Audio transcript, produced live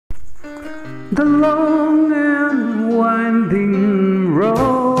the long and winding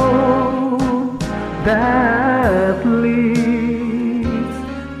road that leads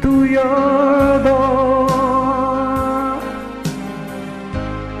to your door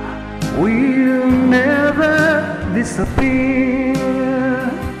will never disappear.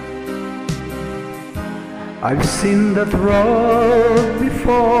 I've seen that road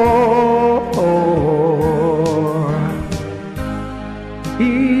before.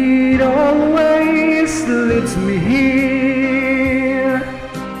 It always leads me here.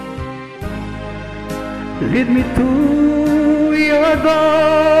 Lead me to your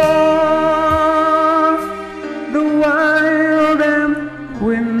door. The wild and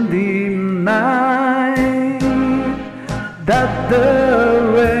windy night that the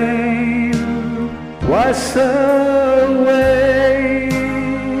rain was away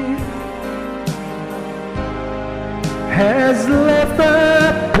has left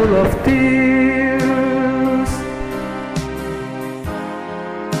a pool of tears,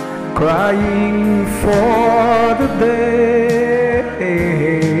 crying for the day,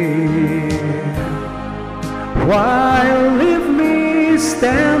 while leave me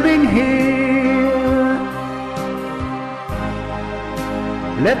standing here.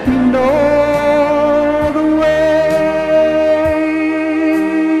 Let me know the way.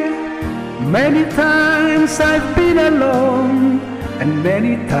 Many times I've been alone, and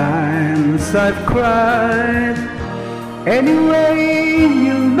many times I've cried. Anyway,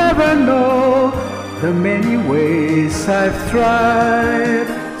 you'll never know the many ways I've tried.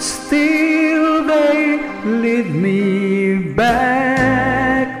 Still they lead me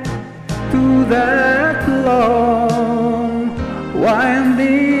back to that long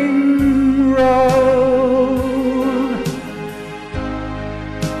winding road.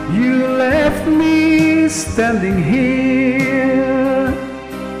 You left me standing here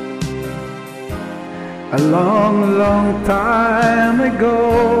a long, long time ago.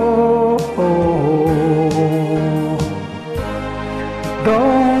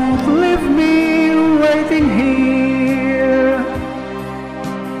 Don't leave me waiting here.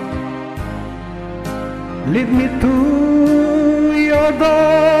 Lead me to your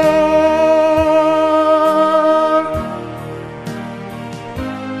door.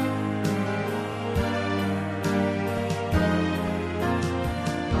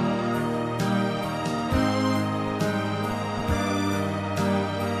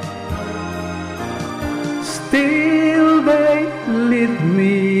 Still they lead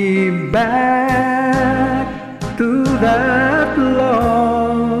me back to that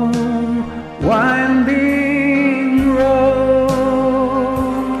long winding road.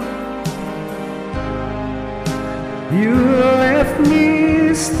 You left me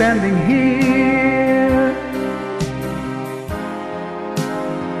standing here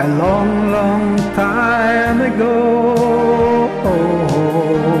a long, long time ago.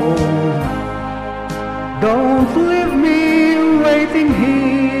 Don't leave me waiting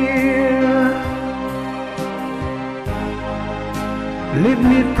here. Lead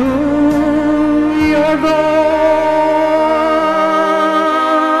me to your door.